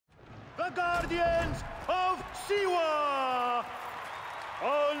the guardians of Siwa!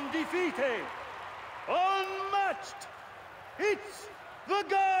 Undefeated, unmatched, it's the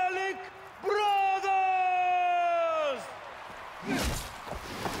Garlic Brothers!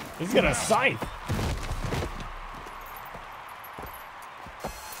 He's got a scythe.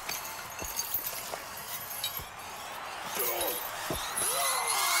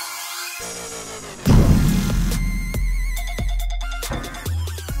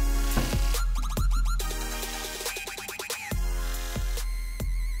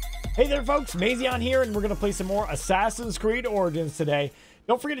 Hey there folks, Mazion here, and we're going to play some more Assassin's Creed Origins today.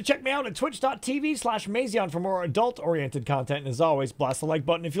 Don't forget to check me out at twitch.tv/Mazion for more adult-oriented content, and as always, blast the like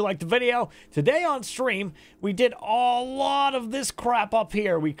button if you liked the video. Today on stream, we did a lot of this crap up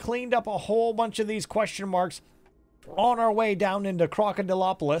here. We cleaned up a whole bunch of these question marks on our way down into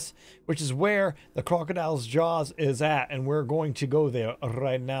Crocodilopolis, which is where the crocodile's jaws is at, and we're going to go there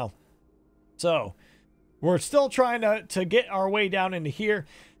right now. So, we're still trying to get our way down into here.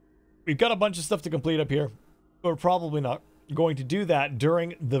 We've got a bunch of stuff to complete up here. We're probably not going to do that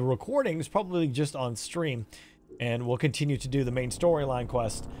during the recordings, probably just on stream. And we'll continue to do the main storyline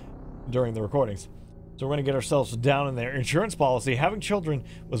quest during the recordings. So we're going to get ourselves down in there. Insurance policy. Having children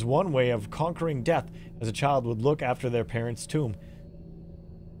was one way of conquering death, as a child would look after their parents' tomb.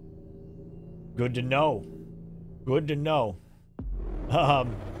 Good to know. Good to know.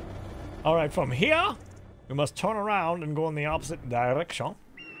 Alright, from here, we must turn around and go in the opposite direction.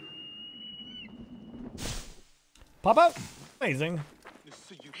 Pop out! Amazing.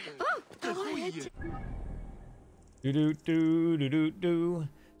 Do.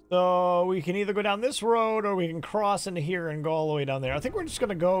 So we can either go down this road or we can cross into here and go all the way down there. I think we're just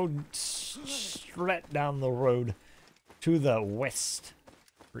gonna go straight down the road to the west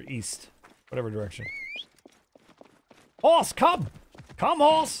or east, whatever direction. Horse, come! Come,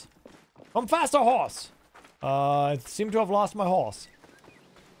 horse! Come faster, horse! I seem to have lost my horse.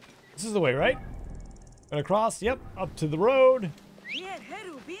 This is the way, right? Gonna cross, yep, up to the road.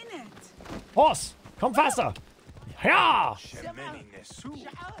 Horse, come faster! Yeah!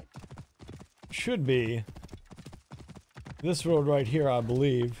 Should be this road right here, I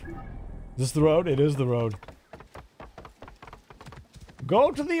believe. Is this the road? It is the road.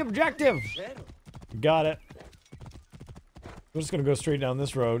 Go to the objective! Got it. We're just gonna go straight down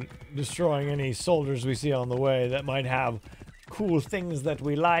this road, destroying any soldiers we see on the way that might have cool things that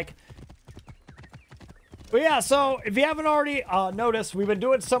we like. But yeah, so if you haven't already noticed, we've been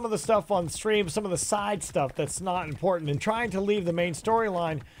doing some of the stuff on stream, some of the side stuff that's not important, and trying to leave the main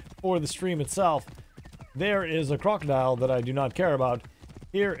storyline for the stream itself. There is a crocodile that I do not care about.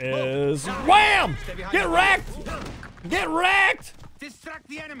 Here is... Wham! Get wrecked! Get wrecked! Distract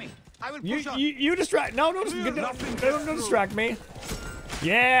the enemy. I will push on. You distract... No, don't distract me.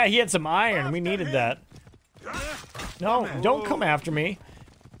 Yeah, he had some iron. We needed that. No, don't come after me.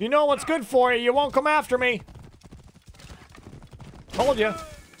 You know what's good for you. You won't come after me. Told you.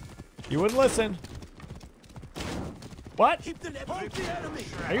 You wouldn't listen. What?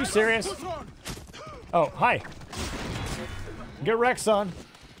 Are you serious? Oh, hi. Get wrecked, son.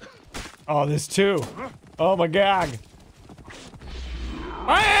 Oh, this too. Oh my god.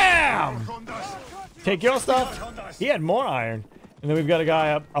 Bam! Take your stuff. He had more iron. And then we've got a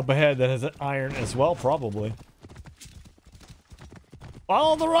guy up ahead that has iron as well, probably.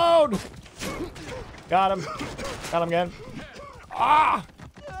 Follow the road! Got him. Got him again. Ah!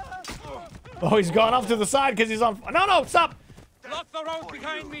 Oh, he's gone off to the side because he's on... No, stop! Block the road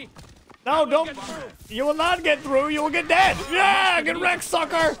behind me. No, don't... You will not get through. You will get dead. Yeah! Get wrecked,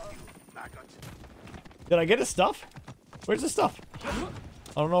 sucker! Did I get his stuff? Where's his stuff? I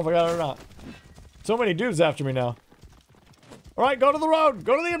don't know if I got it or not. So many dudes after me now. Alright, go to the road.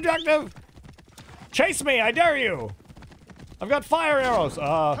 Go to the objective. Chase me, I dare you. I've got fire arrows.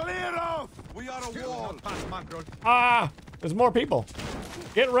 Clear off! We are a wall. There's more people.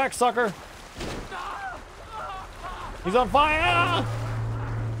 Get wrecked, sucker. He's on fire.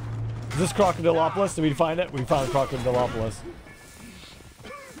 Is this Crocodilopolis? Did we find it? We found Crocodilopolis.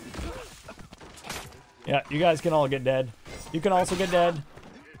 Yeah, you guys can all get dead. You can also get dead.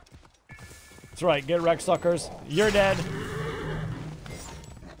 That's right, get wrecked, suckers. You're dead.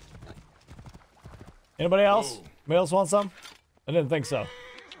 Anybody else? Anybody else want some? I didn't think so.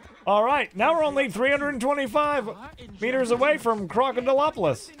 All right, now we're only 325 meters away from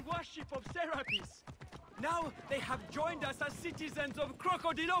Crocodilopolis. Now they have joined us as citizens of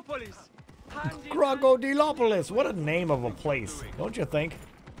Crocodilopolis. Crocodilopolis, what a name of a place, don't you think?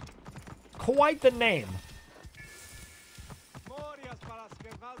 Quite the name.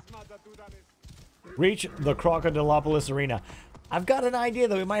 Reach the Crocodilopolis arena. I've got an idea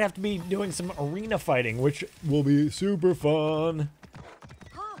that we might have to be doing some arena fighting, which will be super fun.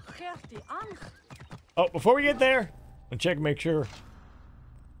 Oh, before we get there, let's check and make sure.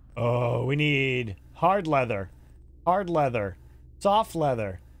 Oh, we need hard leather, soft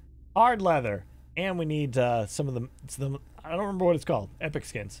leather, hard leather, and we need some of the I don't remember what it's called. Epic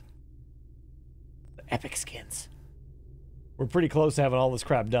skins. The epic skins. We're pretty close to having all this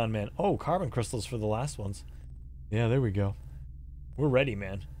crap done, man. Oh, carbon crystals for the last ones. Yeah, there we go. We're ready,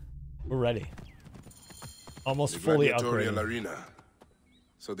 man. We're ready. Almost fully upgraded. Arena.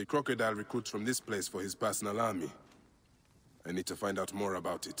 So the crocodile recruits from this place for his personal army. I need to find out more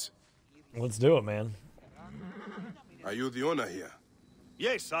about it. Let's do it, man. Are you the owner here?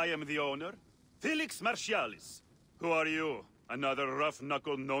 Yes, I am the owner. Felix Martialis. Who are you? Another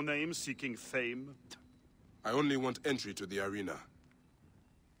rough-knuckle no-name seeking fame? I only want entry to the arena.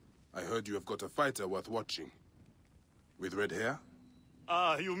 I heard you have got a fighter worth watching. With red hair?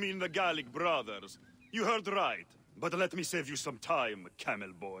 Ah, you mean the Gallic brothers. You heard right. But let me save you some time,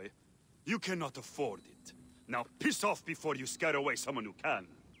 camel boy. You cannot afford it. Now piss off before you scare away someone who can.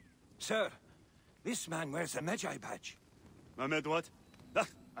 Sir, this man wears a Magi badge. Ahmed, what? Ah,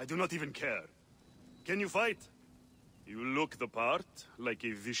 I do not even care. Can you fight? You look the part, like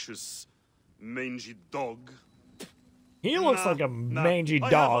a vicious, mangy dog. He looks like a mangy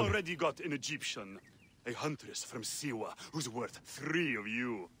dog. I have already got an Egyptian. A huntress from Siwa, who's worth 3 of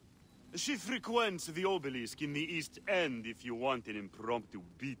you. She frequents the obelisk in the East End if you want an impromptu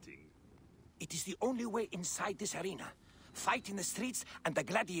beating. It is the only way inside this arena. Fight in the streets, and the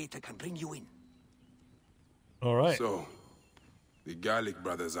gladiator can bring you in. All right. So, the Gallic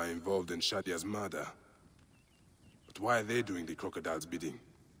brothers are involved in Shadia's murder. But why are they doing the crocodile's bidding?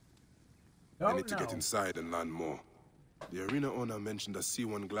 I need to get inside and learn more. The arena owner mentioned a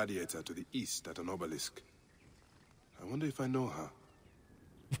C1 gladiator to the east at an obelisk. I wonder if I know her.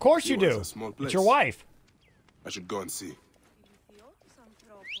 Of course you do. It's your wife. I should go and see.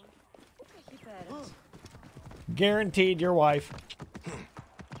 Guaranteed your wife.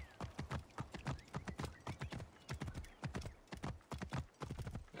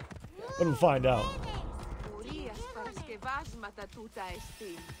 What do we find out? The newly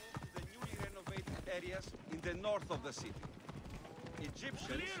renovated areas in the north of the city.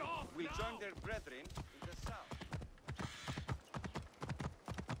 Egyptians will join their brethren in the south.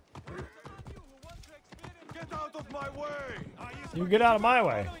 Get out of my way! You get out of my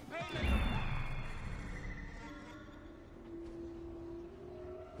way.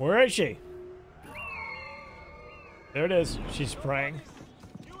 Where is she? There it is. She's praying.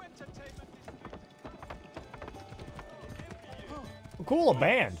 Oh, cool, a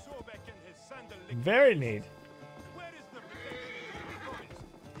band. Very neat.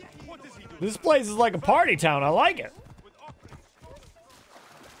 This place is like a party town. I like it.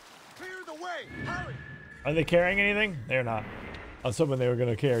 Clear the way! Hurry! Are they carrying anything? They're not. I was hoping they were going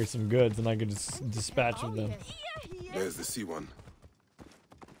to carry some goods and I could just dispatch of them. There's the C1.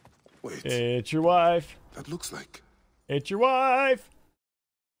 Wait. It's your wife. That looks like... It's your wife.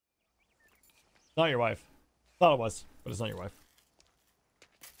 Not your wife. Thought it was, but it's not your wife.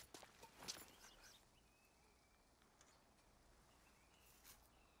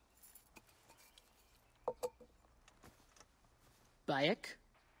 Bayek?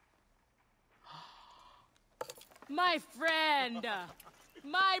 My friend!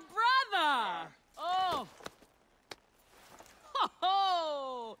 My brother! Oh! Ho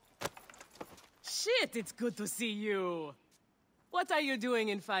ho! Shit, it's good to see you. What are you doing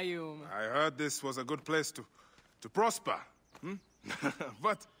in Fayoum? I heard this was a good place to prosper. Hmm?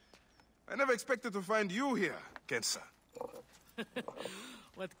 But I never expected to find you here, Kensa.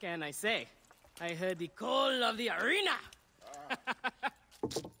 What can I say? I heard the call of the arena!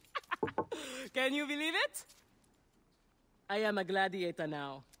 Can you believe it? I am a gladiator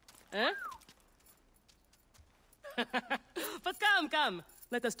now. Huh? But come,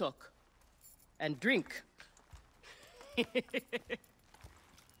 let us talk. And drink.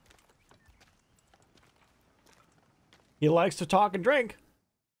 He likes to talk and drink.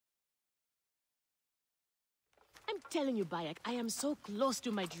 I'm telling you, Bayek, I am so close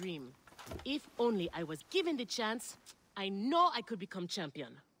to my dream. If only I was given the chance, I know I could become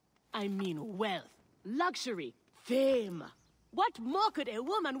champion. I mean wealth, luxury, fame. What more could a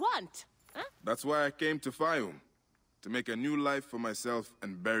woman want? Huh? That's why I came to Fayoum. To make a new life for myself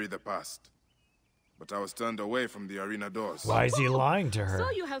and bury the past. But I was turned away from the arena doors. Why is he lying to her?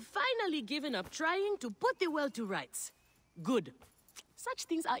 So you have finally given up trying to put the world to rights. Good. Such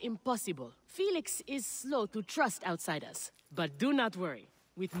things are impossible. Felix is slow to trust outsiders. But do not worry.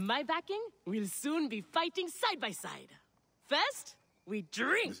 With my backing, we'll soon be fighting side by side. First, we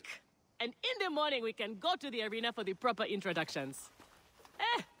drink. And in the morning, we can go to the arena for the proper introductions.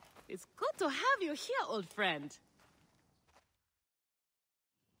 It's good to have you here, old friend.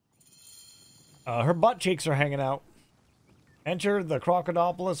 Her butt cheeks are hanging out. Enter the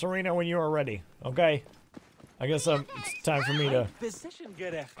Crocodilopolis arena when you are ready. Okay. I guess it's time for me to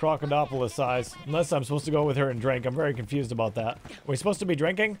Crocodilopolis size. Unless I'm supposed to go with her and drink. I'm very confused about that. Are we supposed to be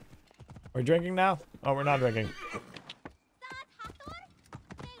drinking? Are we drinking now? Oh, we're not drinking.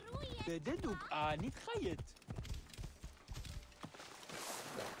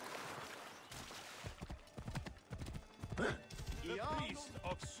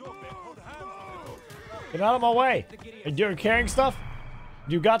 Get out of my way. You're carrying stuff?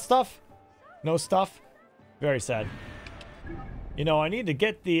 You got stuff? No stuff? Very sad. You know, I need to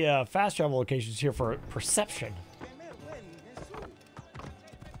get the fast travel locations here for perception.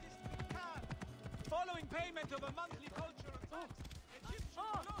 Following payment of a monthly cultural tax, Egyptian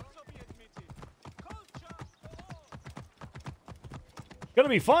should also be admitted. It's gonna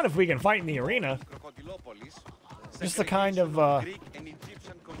be fun if we can fight in the arena. Just the kind of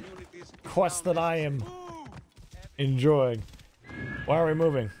quest that I am enjoying. Why are we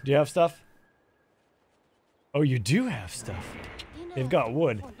moving? Do you have stuff? Oh, you do have stuff. They've got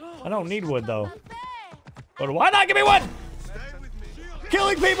wood. I don't need wood though. But why not give me wood?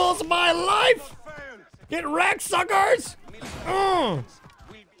 Killing people is my life! Get wrecked, suckers!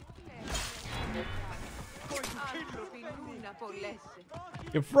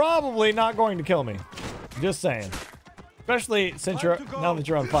 You're probably not going to kill me. Just saying. Especially since now that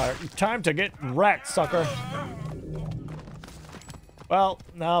you're on fire. Time to get wrecked, sucker. Well,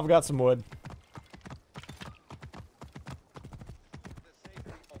 now I've got some wood.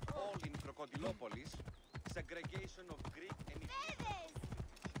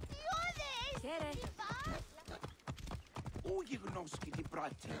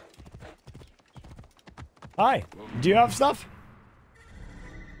 Hi. Do you have stuff?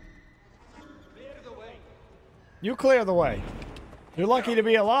 You clear the way. You're lucky to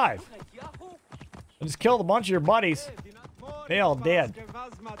be alive. I just killed a bunch of your buddies. They all dead.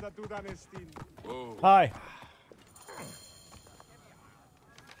 Hi.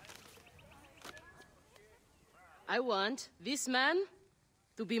 I want this man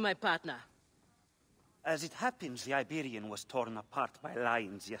to be my partner. As it happens, the Iberian was torn apart by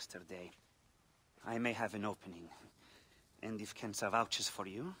lions yesterday. I may have an opening. And if Kensa vouches for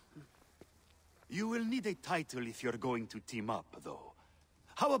you... You will need a title if you're going to team up, though.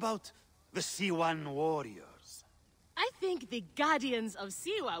 How about the C1 Warriors? I think the Guardians of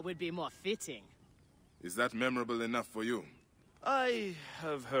Siwa would be more fitting. Is that memorable enough for you? I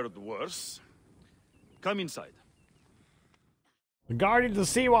have heard worse. Come inside. The Guardians of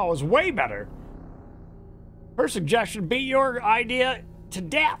Siwa was way better. Her suggestion beat your idea to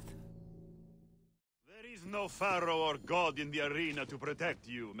death. There is no pharaoh or god in the arena to protect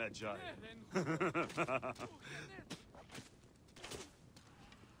you, Magi.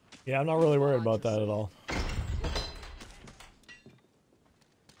 Yeah, I'm not really worried about that at all.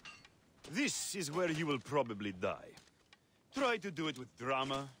 This is where you will probably die. Try to do it with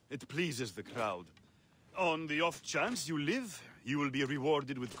drama. It pleases the crowd. On the off chance you live, you will be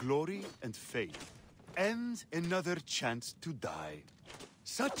rewarded with glory and fame. And another chance to die.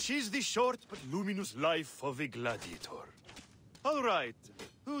 Such is the short but luminous life of a gladiator. All right,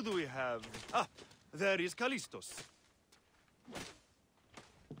 who do we have? Ah, there is Callistos.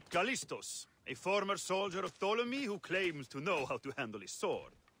 Callistos, a former soldier of Ptolemy who claims to know how to handle a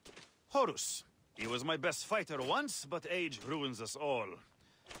sword. Horus, he was my best fighter once, but age ruins us all.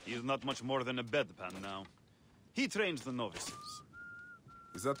 He is not much more than a bedpan now. He trains the novices.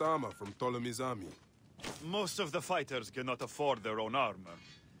 Is that armor from Ptolemy's army? Most of the fighters cannot afford their own armor.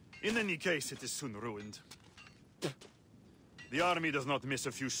 In any case, it is soon ruined. The army does not miss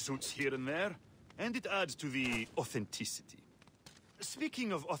a few suits here and there, and it adds to the authenticity.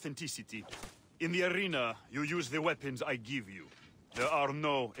 Speaking of authenticity, in the arena, you use the weapons I give you. There are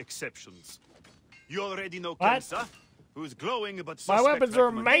no exceptions. You already know Kensa, who's glowing but my weapons are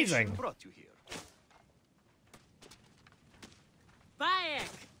recommendation amazing. Brought you here. Bayek!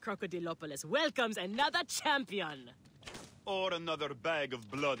 Crocodilopolis welcomes another champion. Or another bag of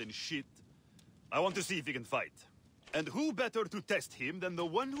blood and shit. I want to see if he can fight. And who better to test him than the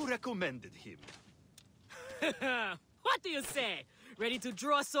one who recommended him? What do you say? Ready to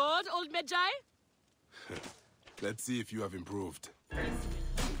draw a sword, old Magi? Let's see if you have improved.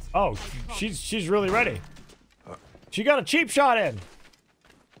 Oh, she's really ready. She got a cheap shot in.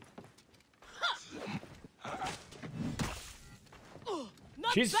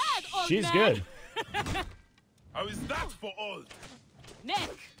 Not bad, old she's man. good. How is that for old?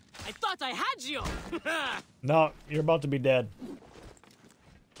 Nick, I thought I had you. No, you're about to be dead.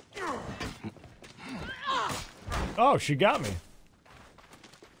 Oh, she got me.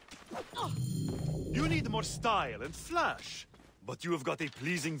 You need more style and flash, but you have got a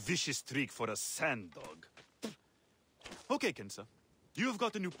pleasing vicious streak for a sand dog. Okay, Kensa. You have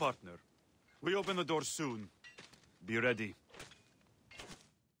got a new partner. We open the door soon. Be ready.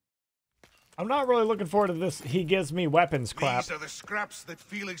 I'm not really looking forward to this. He gives me weapons crap. These are the scraps that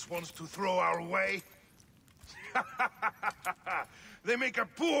Felix wants to throw our way. They make a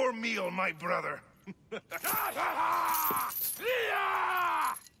poor meal, my brother.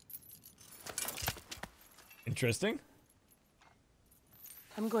 Interesting.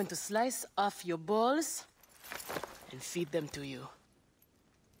 I'm going to slice off your balls and feed them to you.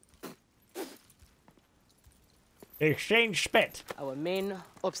 Exchange spit. Our main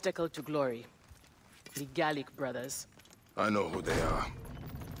obstacle to glory. The Gallic brothers. I know who they are.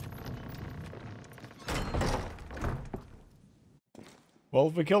 Well,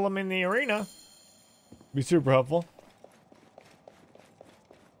 if we kill them in the arena, be super helpful.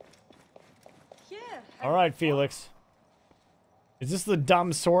 All right, Felix. Is this the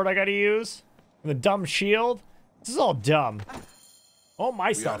dumb sword I gotta use? And the dumb shield? This is all dumb. Oh,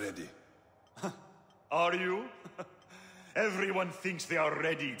 myself. We are ready. Are you? Everyone thinks they are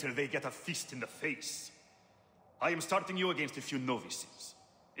ready till they get a fist in the face. I am starting you against a few novices.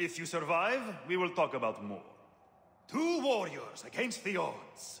 If you survive, we will talk about more. 2 warriors against the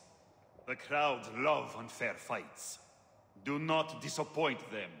odds. The crowd love unfair fights. Do not disappoint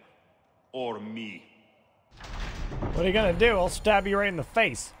them. Or me. What are you gonna do? I'll stab you right in the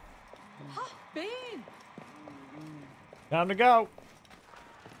face. Time to go.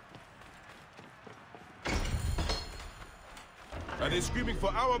 Are they screaming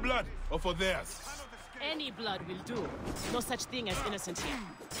for our blood or for theirs? Any blood will do. No such thing as innocent here.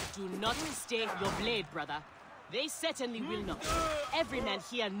 Do not stay your blade, brother. They certainly will not. Every man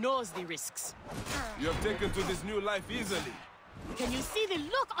here knows the risks. You have taken to this new life easily. Can you see the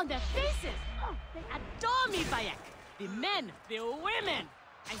look on their faces? They adore me, Bayek. The men, the women.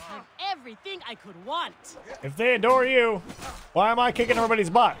 I have everything I could want. If they adore you, why am I kicking everybody's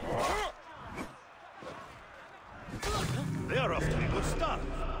butt? They are off to a good start.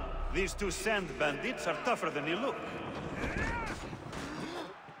 These 2 sand bandits are tougher than they look.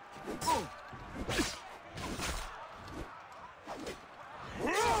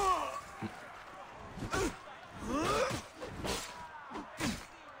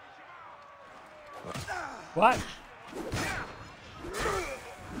 What?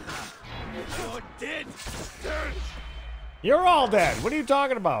 You're dead. You're all dead. What are you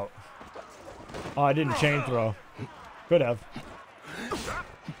talking about? Oh, I didn't chain throw. Could have.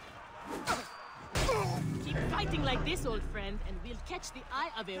 Keep fighting like this, old friend, and we'll catch the eye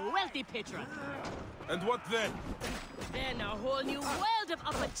of a wealthy patron. And what then? Then a whole new world of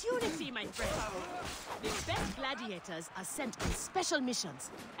opportunity, my friend. The best gladiators are sent on special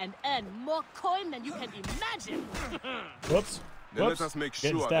missions and earn more coin than you can imagine. Whoops. Then Whoops. let us make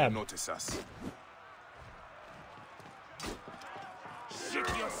Getting sure they stabbed. notice us. Shit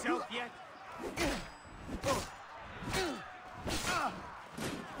yourself yet?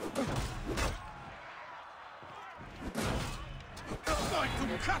 I'm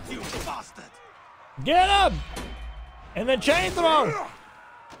going to cut you, bastard! Get him! And then chain throw!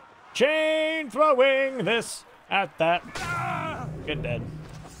 Chain throwing this at that. Get dead.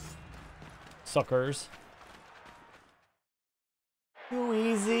 Suckers. Too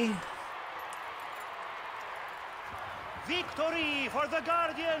easy. Victory for the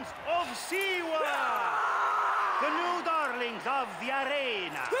Guardians of Siwa! The new darlings of the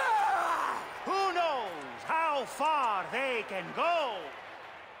arena! Who knows how far they can go?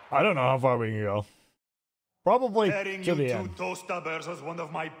 I don't know how far we can go. Probably Pairing to you the 2 end. toe stabbers was one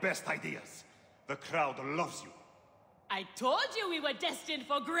of my best ideas. The crowd loves you. I told you we were destined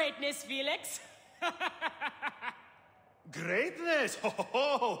for greatness, Felix. Greatness?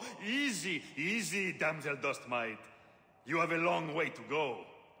 Oh, easy, easy, damsel dust mite. You have a long way to go.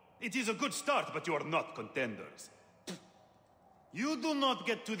 It is a good start, but you are not contenders. You do not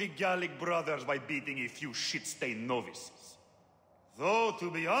get to the Gallic brothers by beating a few shit-stained novices. Though,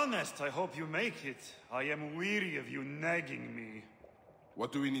 to be honest, I hope you make it. I am weary of you nagging me.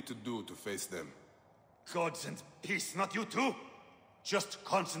 What do we need to do to face them? Gods and peace, not you too. Just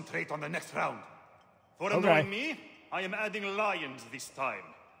concentrate on the next round. For Okay. annoying me, I am adding lions this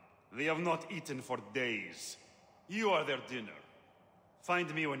time. They have not eaten for days. You are their dinner.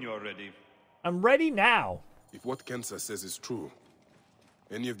 Find me when you are ready. I'm ready now. If what Kensa says is true,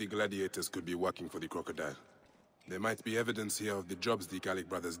 any of the gladiators could be working for the crocodile. There might be evidence here of the jobs the Gallic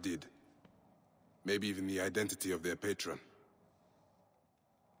brothers did. Maybe even the identity of their patron.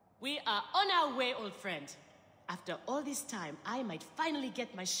 We are on our way, old friend. After all this time, I might finally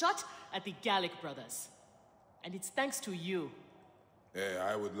get my shot at the Gallic brothers. And it's thanks to you.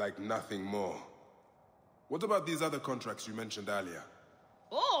 I would like nothing more. What about these other contracts you mentioned earlier?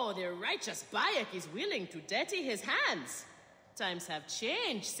 Oh, the righteous Bayek is willing to dirty his hands. Times have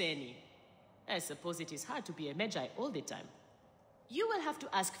changed, Seni. I suppose it is hard to be a Magi all the time. You will have to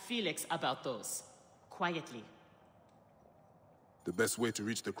ask Felix about those. Quietly. The best way to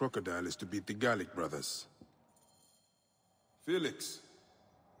reach the crocodile is to beat the Gallic brothers. Felix,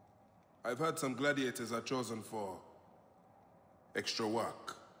 I've heard some gladiators are chosen for extra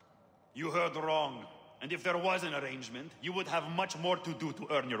work. You heard wrong. And if there was an arrangement, you would have much more to do to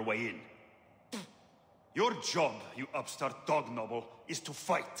earn your way in. Your job, you upstart dog noble, is to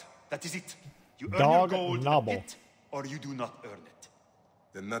fight. That is it. You earn your gold and it, or you do not earn it.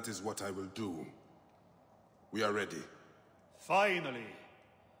 Then that is what I will do. We are ready. Finally.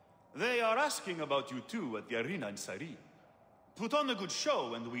 They are asking about you too at the arena in Cyrene. Put on a good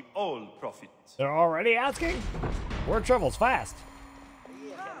show and we all profit. They're already asking? Word travels fast.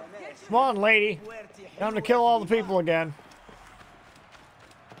 Come on, lady. Time to kill all the people again.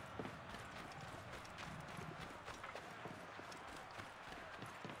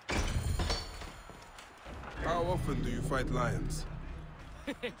 How often do you fight lions?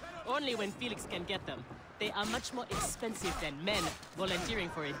 Only when Felix can get them. They are much more expensive than men volunteering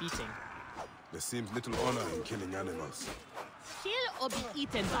for a beating. There seems little honor in killing animals. Kill or be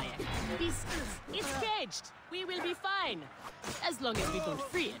eaten by it. Biscuits. It's caged. We will be fine. As long as we don't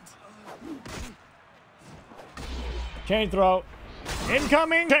free it. Chain throw.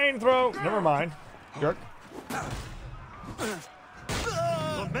 Incoming chain throw. Never mind. Jerk.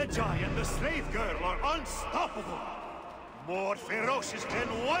 The Magi and the slave girl are unstoppable. More ferocious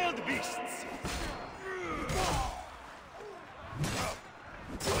than wild beasts.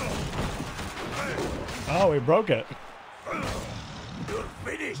 Oh, he broke it. You're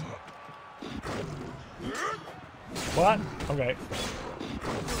finished. What? Okay.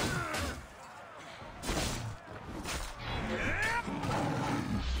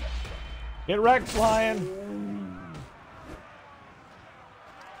 Get wrecked, lion.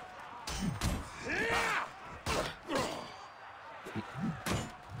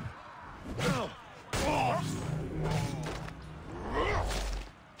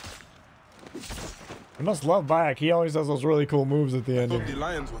 I must love Bayek. He always does those really cool moves at the end of The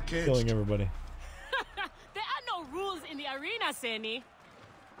lions were caged. killing everybody. There are no rules in the arena, Seni.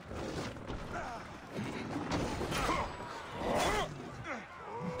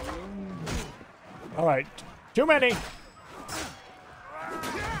 All right. Too many.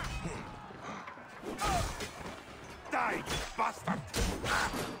 Die, bastard!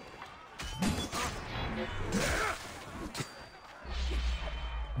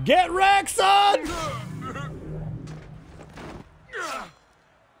 Get wrecked, son!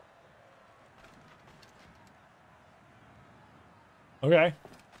 Okay.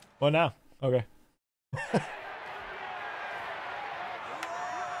 What now? Okay.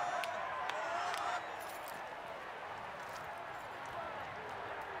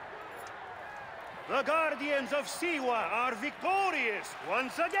 The Guardians of Siwa are victorious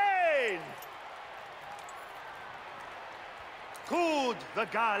once again! Could the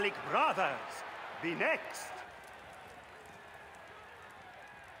Gallic brothers be next?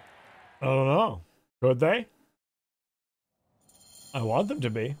 I don't know. Could they? I want them to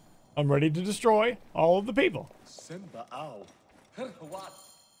be. I'm ready to destroy all of the people.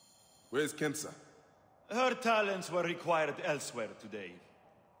 Where's Kensa? Her talents were required elsewhere today.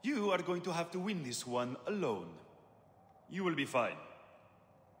 You are going to have to win this one alone. You will be fine.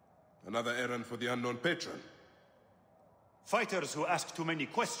 Another errand for the unknown patron. Fighters who ask too many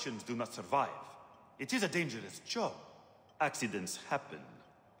questions do not survive. It is a dangerous job. Accidents happen.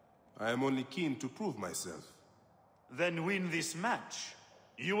 I am only keen to prove myself. Then win this match.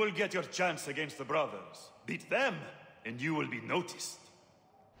 You will get your chance against the brothers. Beat them, and you will be noticed.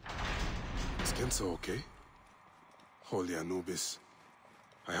 Is Kensa okay? Holy Anubis.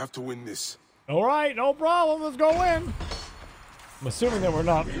 I have to win this. All right, no problem. Let's go in. I'm assuming that we're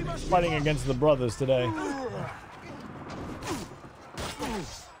not fighting against the brothers today.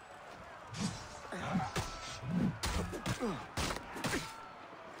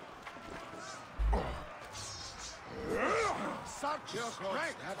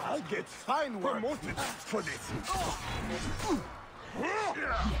 I'll get fine work for this.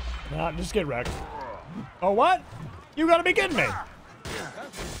 Nah, just get wrecked. Oh, what? You gotta be kidding me.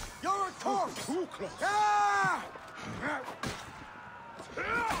 You're a corpse! Too close!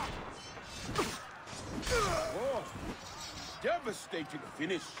 Oh, devastating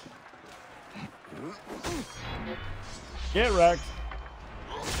finish. Get wrecked.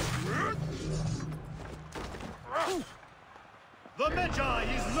 The Magi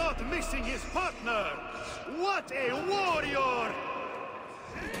is not missing his partner. What a warrior!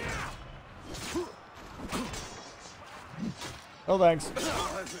 Oh, thanks.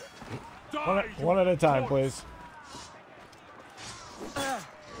 One at a time, please.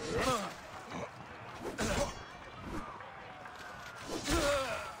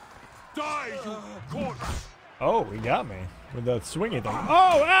 Die, you corpse! Oh, he got me with that swingy thing.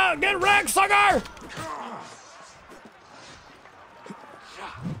 Oh, get wrecked, sucker!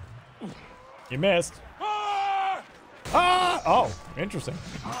 You missed. Ah! Oh, interesting.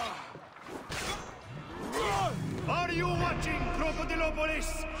 Are you watching,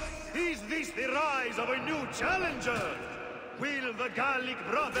 Crocodilopolis? Is this the rise of a new challenger? Will the Gallic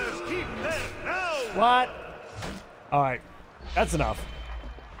brothers keep their crown? What? All right, that's enough.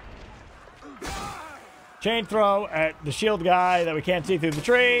 Chain throw at the shield guy that we can't see through the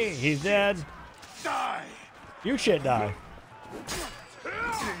tree. He's dead. Die! You shit die.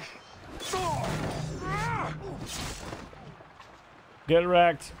 Get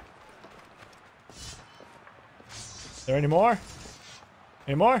wrecked. There any more?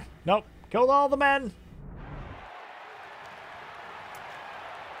 Any more? Nope. Killed all the men.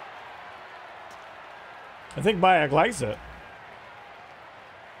 I think Bayek likes it.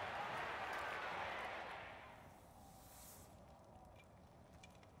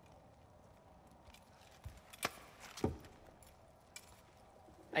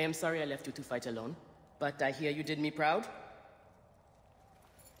 I am sorry I left you to fight alone, but I hear you did me proud.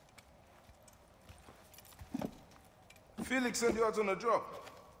 Felix sent you out on a job.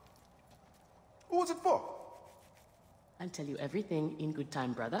 Who was it for? I'll tell you everything in good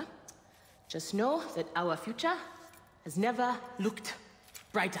time, brother. Just know that our future has never looked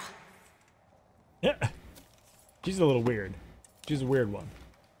brighter. Yeah. She's a little weird. She's a weird one.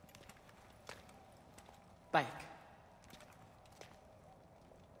 Bayek.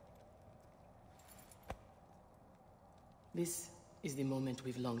 This is the moment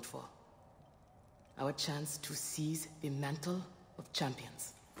we've longed for. Our chance to seize the mantle of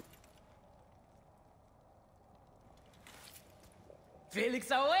champions. Felix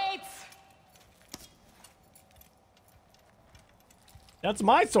awaits! That's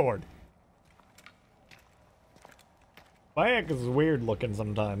my sword. Bayek is weird looking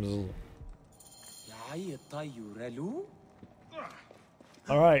sometimes.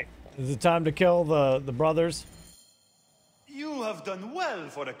 Alright, is it time to kill the brothers? You have done well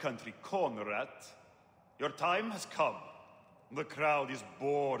for a country corner, Your time has come. The crowd is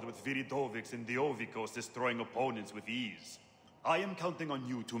bored with Viridovics and Diovikos destroying opponents with ease. I am counting on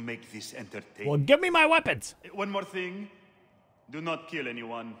you to make this entertaining. Well, give me my weapons! One more thing. Do not kill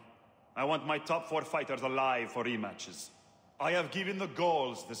anyone. I want my top 4 fighters alive for rematches. I have given the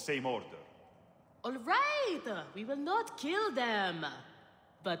Gauls the same order. All right, we will not kill them.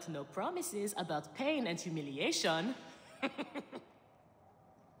 But no promises about pain and humiliation.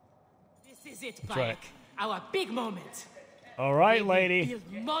 This is it, Bayek. right. Our big moment. All right, We will lady.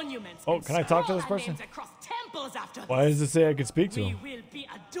 build monuments Oh, and can I talk to this scroll our person? names across temples after Why this. does it say I could speak to We him? will be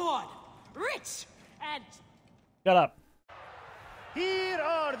adored, rich, and Shut up. Here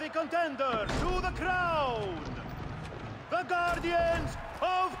are the contenders to the crown. The Guardians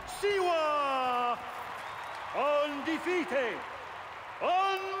of Siwa. Undefeated.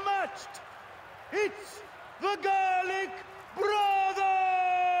 Unmatched. It's the Gallic Brothers!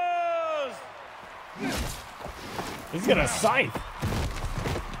 He's gonna scythe.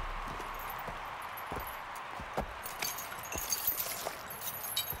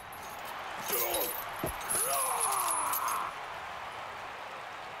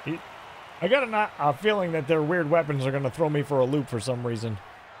 I got a feeling that their weird weapons are gonna throw me for a loop for some reason.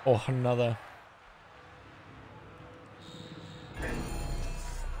 Oh, another.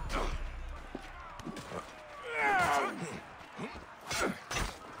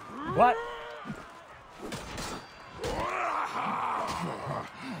 What?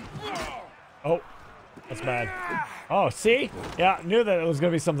 Oh, that's bad. Oh, see? Yeah, I knew that it was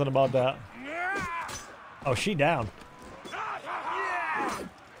gonna be something about that. Oh, she down.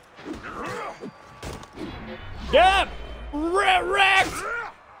 Yeah! Wrecked!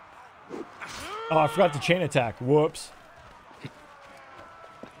 Oh, I forgot the chain attack. Whoops.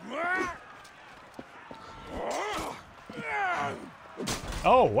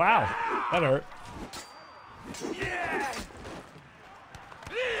 Oh, wow. That hurt.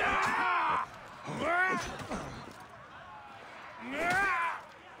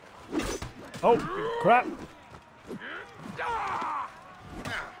 Oh, crap.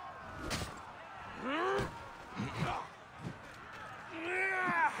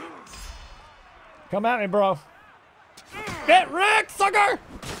 Come at me, bro. Get wrecked, sucker!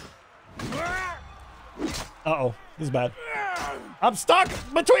 Uh-oh, this is bad. I'm stuck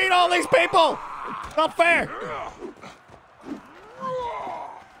between all these people! Not fair!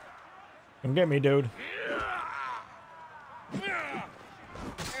 Come get me, dude.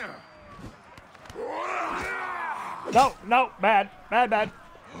 No, no, bad, bad, bad.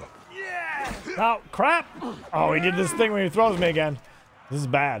 No, crap! Oh, he did this thing when he throws me again. This is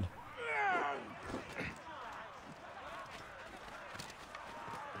bad.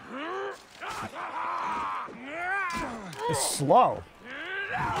 It's slow.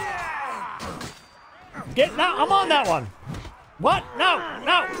 Get now! I'm on that one. What? No,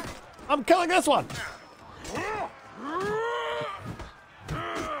 no! I'm killing this one.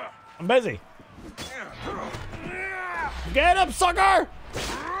 I'm busy. Get him, sucker!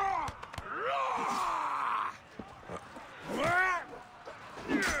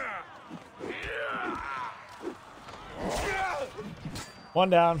 One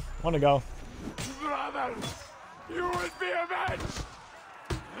down, one to go. Brother, you will be avenged.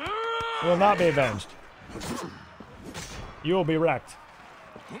 You will not be avenged. You will be wrecked.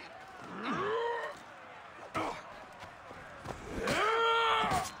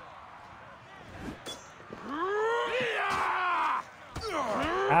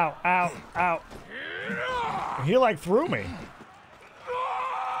 Ow, ow, ow. He like threw me.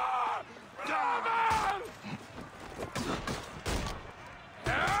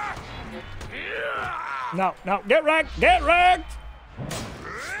 No, no, get wrecked, get wrecked!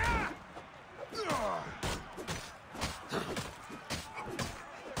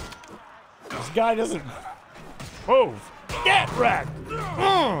 This guy doesn't move. Get wrecked!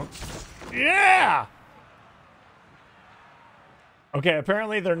 Yeah! Okay,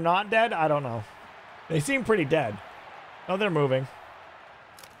 apparently they're not dead. I don't know. They seem pretty dead. Oh, they're moving.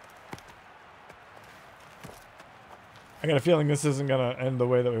 I got a feeling this isn't gonna end the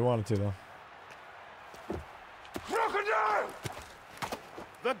way that we want it to, though. Crocodile!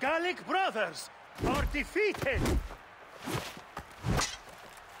 The Gallic brothers are defeated!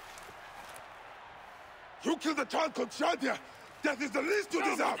 You killed a child called Shadia. That is the least you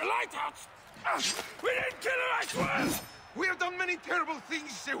deserve. The lighthouse. We didn't kill her, I swear. We have done many terrible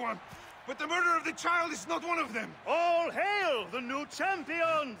things, Sewan, but the murder of the child is not one of them. All hail the new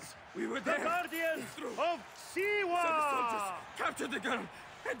champions! We were The there. guardians of Siwa! Captured the girl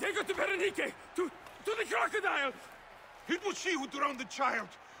and take her to Berenice, to the crocodile. It was she who drowned the child.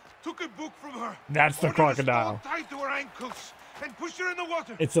 Took a book from her. That's the ordered a crocodile. stone tied to her ankles and pushed her in the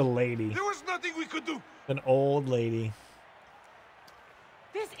water. It's a lady. There was nothing we could do. An old lady.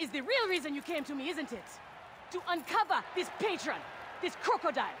 This is the real reason you came to me, isn't it? To uncover this patron, this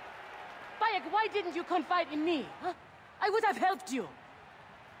crocodile. Bayek, why didn't you confide in me? Huh? I would have helped you.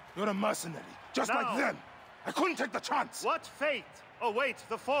 You're a mercenary, just No. like them. I couldn't take the chance. What fate awaits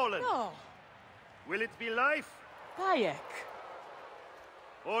the fallen? No, Will it be life Bayek,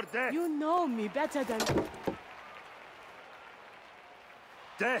 or death? you know me better than...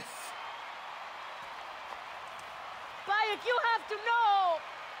 Death! Bayek, you have to know!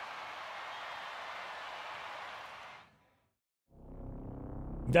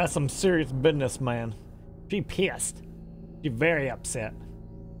 That's some serious business, man. She pissed. She's very upset.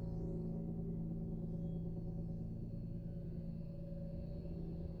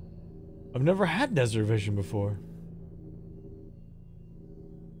 I've never had desert vision before.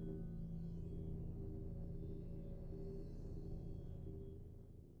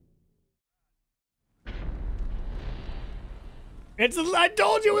 I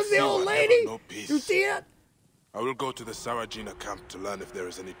told you it was the old lady! No peace. You see it? I will go to the Sarajina camp to learn if there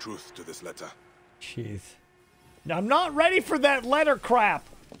is any truth to this letter. Jeez. I'm not ready for that letter crap.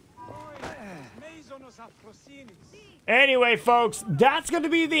 Anyway, folks, that's going to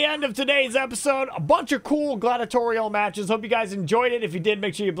be the end of today's episode. A bunch of cool gladiatorial matches. Hope you guys enjoyed it. If you did,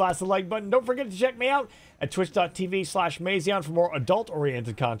 make sure you blast the like button. Don't forget to check me out at twitch.tv/Mazion for more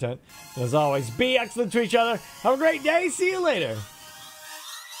adult-oriented content. And as always, be excellent to each other. Have a great day. See you later.